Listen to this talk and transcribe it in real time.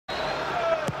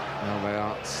Well, they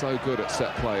are so good at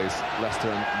set plays, Leicester,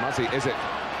 and Muzzy is it.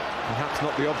 Perhaps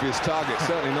not the obvious target,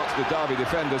 certainly not to the Derby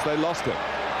defenders. They lost it.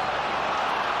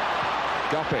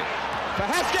 Guppy for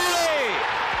Heskey!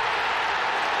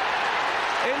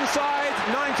 Inside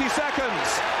 90 seconds.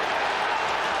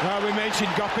 Well, we mentioned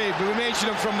Guppy, but we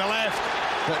mentioned him from the left.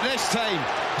 But this time,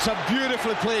 it's a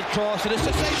beautifully played cross, and it's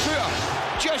a side footer.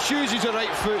 Just uses the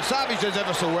right foot. Savage does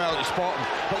ever so well to spot him.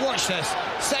 But watch this,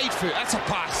 side foot, that's a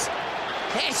pass.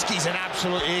 Heskey's an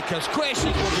absolute acres.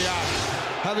 Questions will be asked.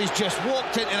 How he's just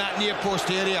walked into that near post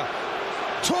area,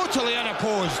 totally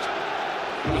unopposed.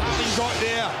 But having got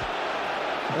there,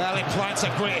 well, he plants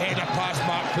a great header past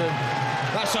Mark Poom.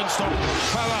 That's unstoppable.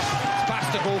 Power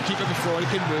past the goalkeeper before he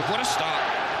can move. What a start.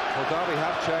 Well, Derby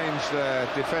have changed their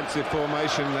defensive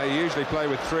formation. They usually play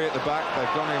with three at the back.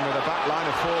 They've gone in with a back line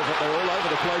of four, but they're all over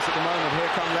the place at the moment.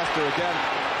 Here come Leicester again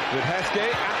with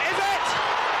Heskey. And is it?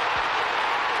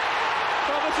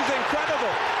 Well, this is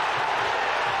incredible.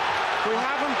 We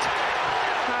haven't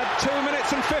had 2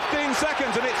 minutes and 15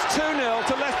 seconds, and it's 2-0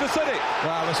 to Leicester City.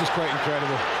 Wow, this is quite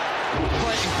incredible.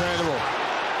 Quite incredible.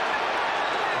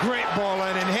 Great ball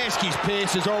in, and Heskey's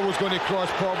pace is always going to cause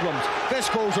problems. This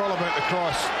goal's all about the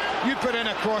cross. You put in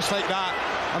a cross like that,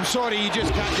 I'm sorry, you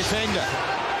just can't defend it.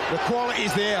 The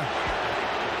quality's there.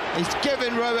 He's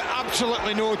given Rowett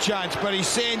absolutely no chance, but he's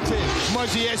saying to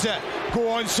Muzzy, is it? Go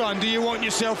on, son, do you want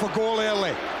yourself a goal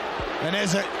early? And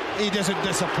is it? He doesn't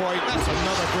disappoint. That's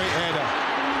another great header.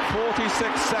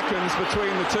 46 seconds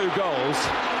between the two goals.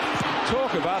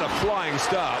 Talk about a flying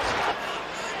start.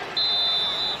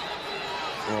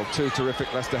 Well, two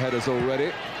terrific Leicester headers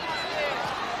already.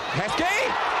 Heskey!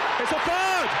 It's a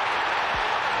third!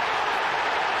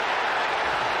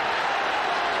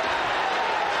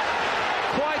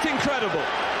 Quite incredible.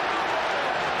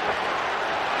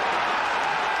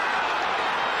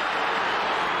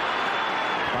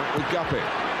 Back with Guppy.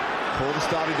 Porter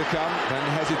started to come, then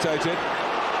hesitated.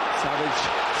 Savage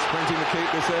sprinting to keep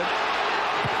this in.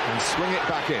 And swing it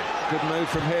back in. Good move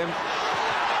from him.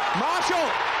 Marshall!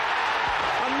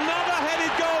 Another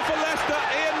headed goal for Leicester.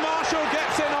 Ian Marshall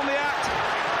gets in on the act.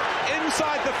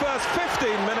 Inside the first 15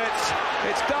 minutes,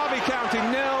 it's Derby County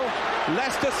 0,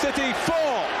 Leicester City 4.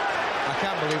 I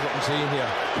can't believe what I'm seeing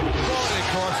here. Quality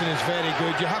crossing is very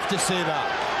good, you have to say that.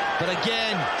 But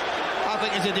again, I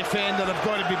think as a defender, they've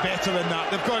got to be better than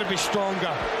that. They've got to be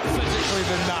stronger physically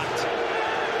than that.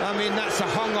 I mean, that's a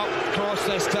hung-up cross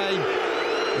this time.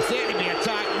 It's there to be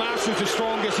attacked. Marshall's the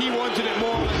strongest. He wanted it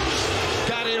more than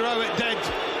Gary Rowett did.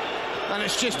 And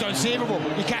it's just unsavable.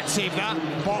 You can't save that.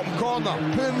 Bottom corner.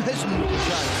 Poom has no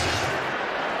chance.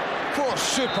 Four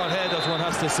super headers, one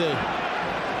has to say.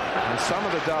 And some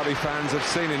of the Derby fans have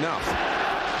seen enough.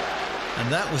 And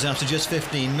that was after just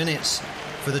 15 minutes.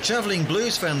 For the travelling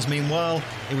Blues fans, meanwhile,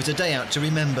 it was a day out to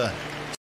remember.